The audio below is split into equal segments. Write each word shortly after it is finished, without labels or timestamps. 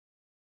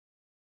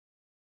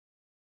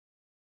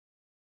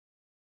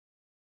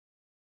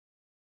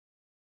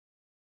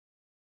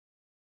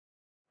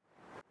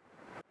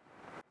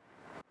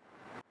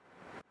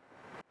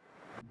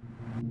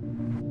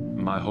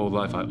my whole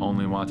life, I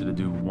only wanted to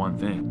do one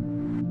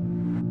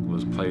thing,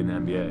 was play in the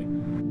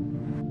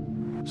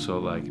NBA. So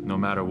like, no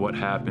matter what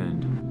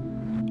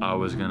happened, I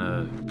was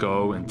gonna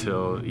go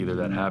until either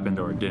that happened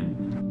or it didn't.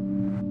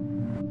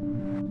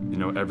 You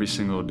know, every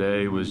single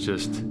day was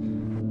just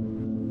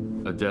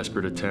a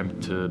desperate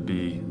attempt to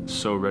be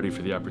so ready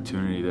for the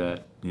opportunity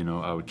that, you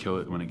know, I would kill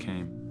it when it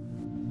came.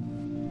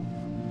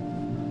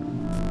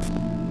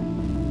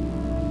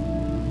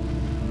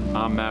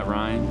 I'm Matt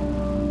Ryan,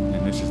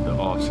 and this is the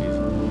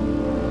Offseason.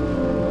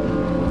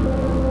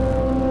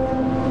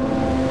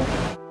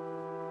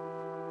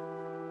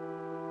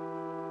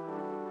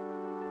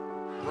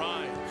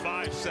 Ryan,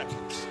 5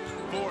 seconds,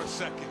 4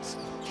 seconds,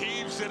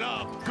 heaves it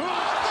up. Good!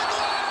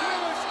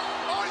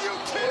 Are you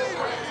kidding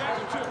me?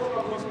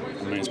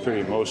 I mean, it's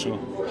pretty emotional.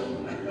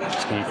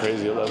 It's been a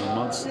crazy 11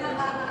 months.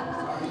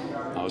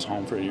 I was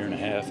home for a year and a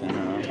half, and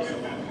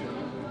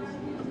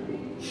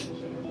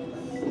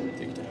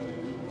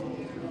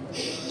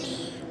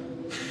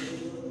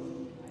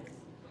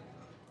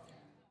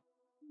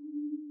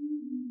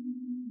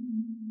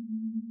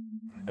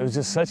it was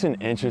just such an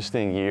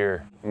interesting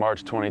year.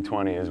 March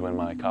 2020 is when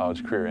my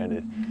college career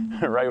ended,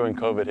 right when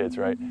COVID hits,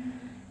 right?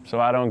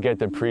 So I don't get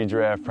the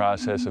pre-draft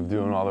process of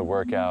doing all the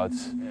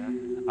workouts.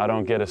 I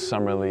don't get a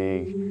summer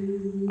league.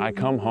 I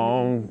come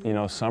home, you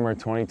know, summer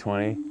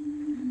 2020,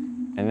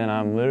 and then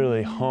I'm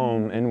literally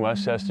home in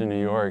Westchester, New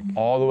York,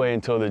 all the way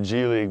until the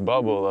G League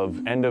bubble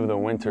of end of the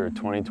winter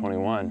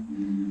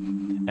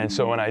 2021. And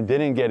so when I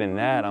didn't get in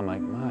that, I'm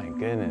like, my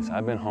goodness,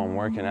 I've been home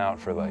working out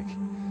for like,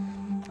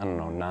 I don't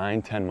know,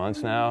 9, 10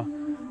 months now.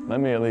 Let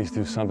me at least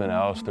do something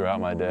else throughout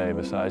my day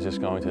besides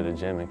just going to the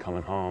gym and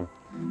coming home.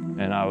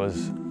 And I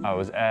was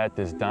at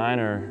this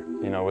diner,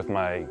 you know, with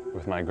my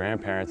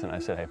grandparents, and I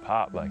said, hey,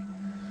 Pop, like,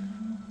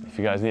 if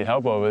you guys need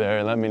help over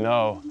there, let me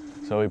know.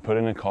 So we put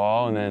in a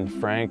call, and then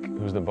Frank,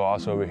 who's the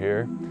boss over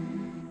here,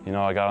 you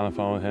know, I got on the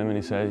phone with him, and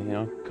he said, you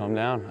know, come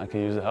down, I can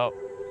use the help.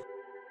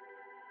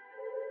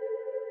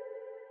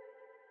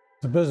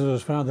 The business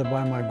was founded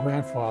by my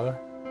grandfather,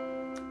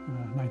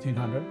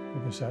 1900,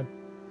 like you said,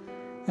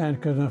 and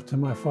good enough to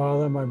my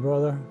father, my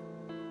brother,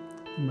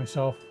 and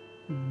myself,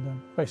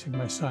 and basically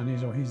my son.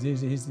 He's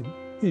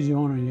the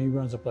owner, and he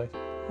runs the place.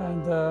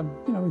 And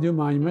you know, we do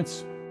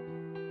monuments.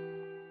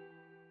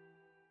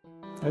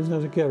 As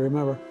a kid, I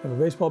remember, have a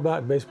baseball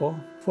bat, baseball,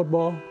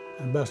 football,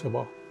 and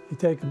basketball.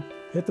 You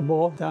hit the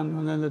ball down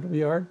on the end of the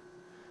yard,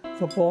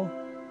 football,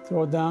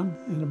 throw it down,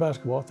 and the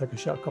basketball, take a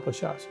shot, couple of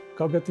shots.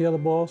 Go get the other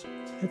balls,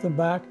 hit them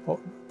back,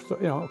 you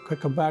know,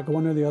 come back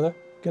one or the other,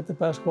 get the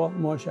basketball,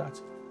 more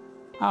shots.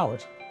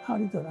 Hours. How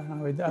do you do that? I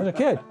don't know, as a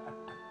kid.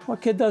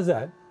 What kid does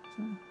that?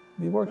 So,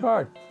 you work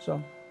hard,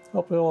 so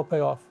hopefully it'll all pay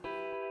off.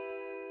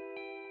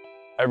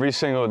 Every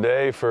single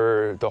day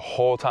for the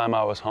whole time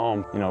I was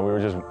home, you know, we were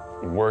just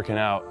working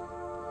out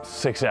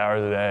 6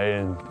 hours a day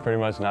and pretty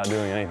much not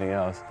doing anything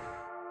else.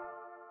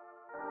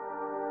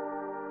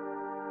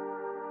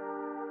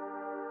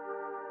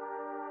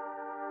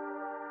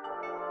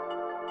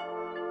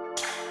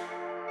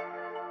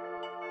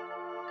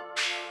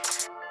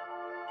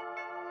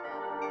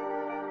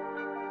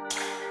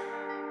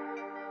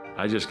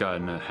 I just got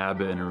in a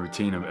habit and a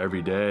routine of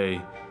every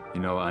day, you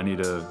know, I need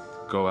to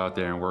go out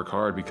there and work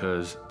hard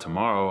because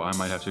tomorrow I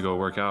might have to go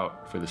work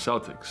out for the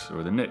Celtics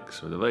or the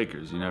Knicks or the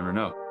Lakers, you never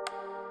know.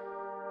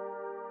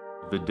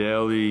 The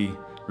daily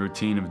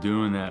routine of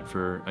doing that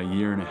for a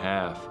year and a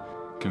half,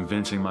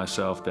 convincing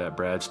myself that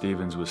Brad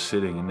Stevens was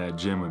sitting in that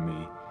gym with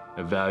me,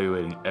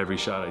 evaluating every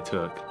shot I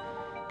took,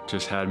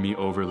 just had me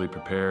overly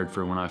prepared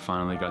for when I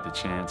finally got the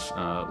chance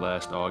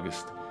last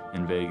August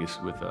in Vegas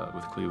with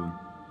Cleveland.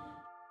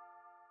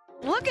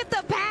 Look at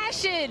the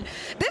passion.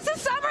 This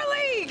is Summer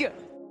League.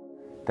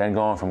 Then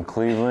going from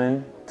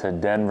Cleveland to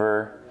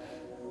Denver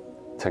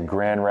to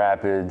Grand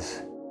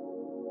Rapids.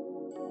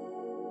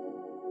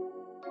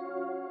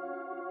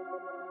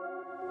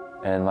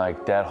 And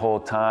like that whole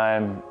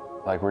time,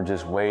 like we're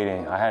just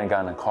waiting. I hadn't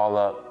gotten a call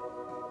up.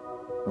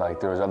 Like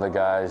there was other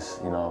guys,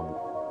 you know,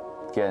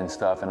 getting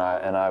stuff, and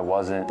I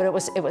wasn't. But it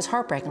was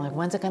heartbreaking. Like,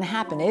 when's it going to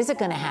happen? Is it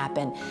going to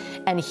happen?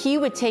 And he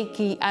would take.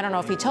 I don't know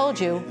if he told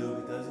you.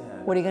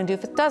 What are you going to do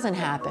if it doesn't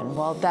happen?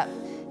 Well,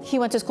 he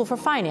went to school for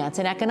finance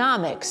and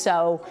economics,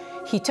 so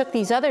he took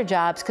these other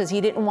jobs because he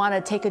didn't want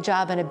to take a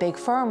job in a big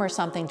firm or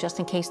something just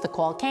in case the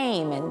call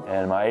came.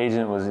 And my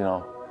agent was, you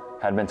know,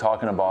 had been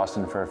talking to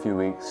Boston for a few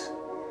weeks,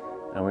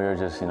 and we were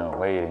just, you know,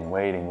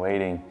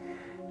 waiting.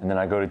 And then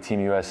I go to Team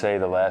USA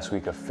the last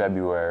week of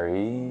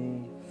February,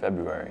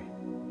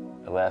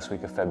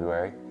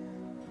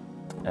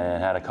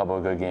 and had a couple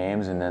of good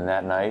games. And then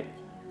that night,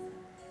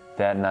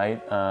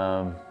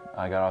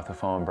 I got off the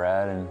phone with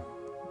Brad, and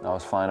I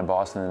was flying to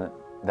Boston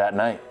that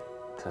night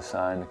to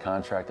sign the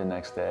contract the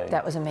next day.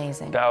 That was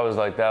amazing. That was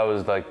like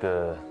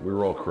the. We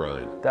were all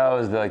crying. That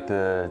was like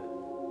the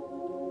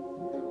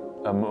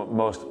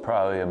most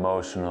probably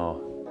emotional.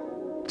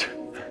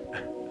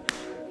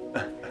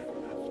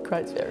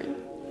 Cries very.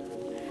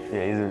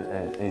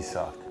 Yeah, he's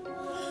soft,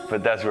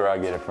 but that's where I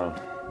get it from.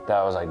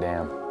 That was like,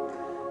 damn,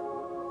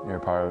 you're a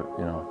part of,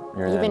 you know,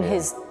 you're even in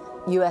his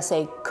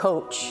USA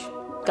coach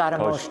got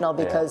emotional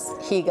because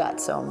he got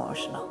so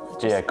emotional.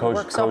 Yeah,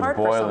 Coach so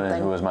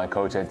Boylan, who was my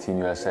coach at Team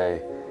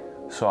USA,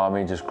 saw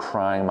me just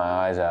crying my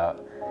eyes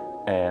out,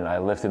 and I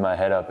lifted my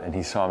head up, and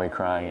he saw me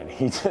crying, and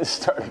he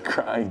just started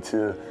crying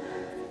too.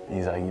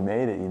 He's like, "You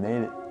made it, you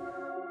made it."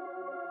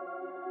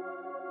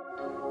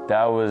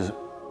 That was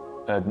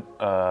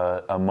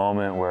a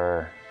moment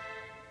where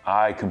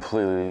I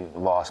completely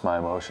lost my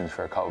emotions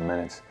for a couple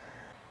minutes.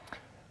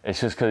 It's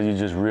just because you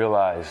just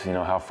realize, you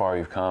know, how far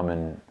you've come,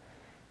 and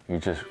you're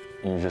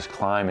just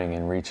climbing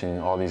and reaching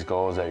all these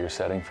goals that you're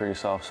setting for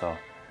yourself. So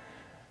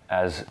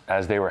as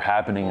they were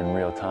happening in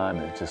real time,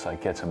 it just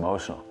like gets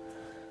emotional.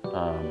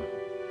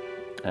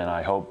 And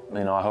I hope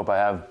I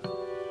have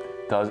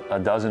a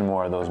dozen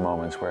more of those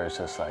moments where it's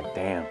just like,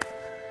 damn,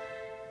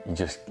 you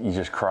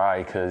just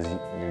cry because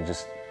you're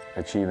just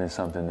achieving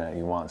something that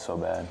you want so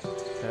bad.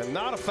 And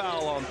not a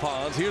foul on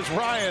Pons. Here's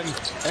Ryan,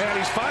 and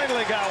he's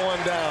finally got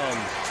one down.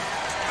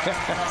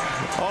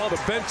 Oh,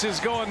 the bench is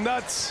going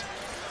nuts.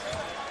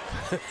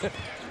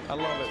 I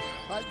love it.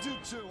 I do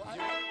too.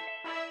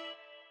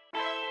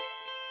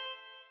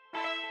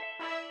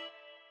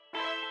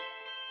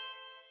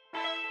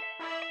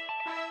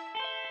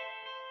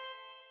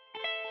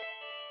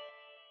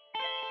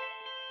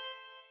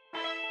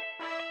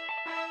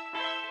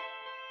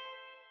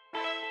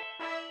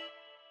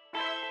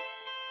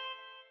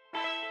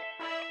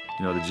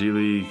 You know, the G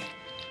League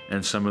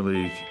and Summer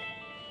League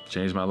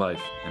changed my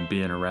life. And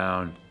being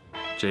around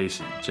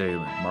Jason,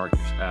 Jalen, Marcus,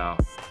 Al,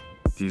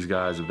 these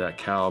guys of that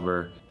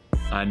caliber,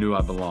 I knew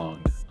I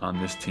belonged on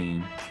this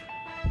team.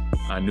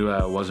 I knew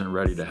I wasn't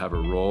ready to have a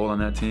role on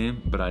that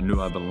team, but I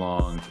knew I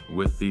belonged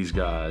with these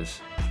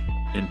guys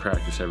in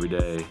practice every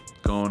day,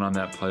 going on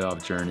that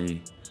playoff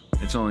journey.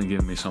 It's only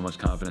given me so much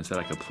confidence that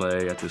I could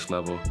play at this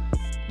level.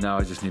 Now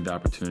I just need the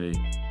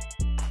opportunity.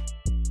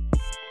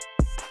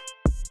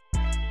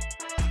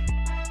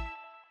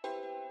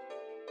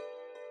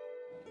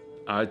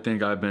 I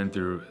think I've been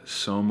through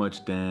so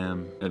much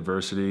damn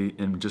adversity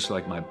in just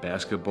like my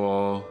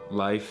basketball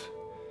life.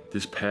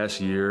 This past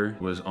year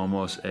was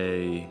almost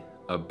a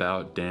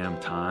about damn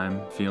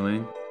time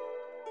feeling.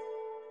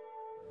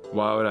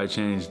 Why would I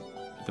change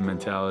the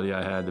mentality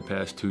I had the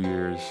past 2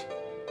 years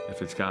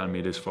if it's gotten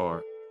me this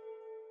far?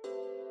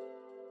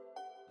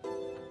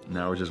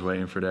 Now we're just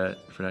waiting for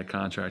that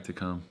contract to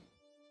come.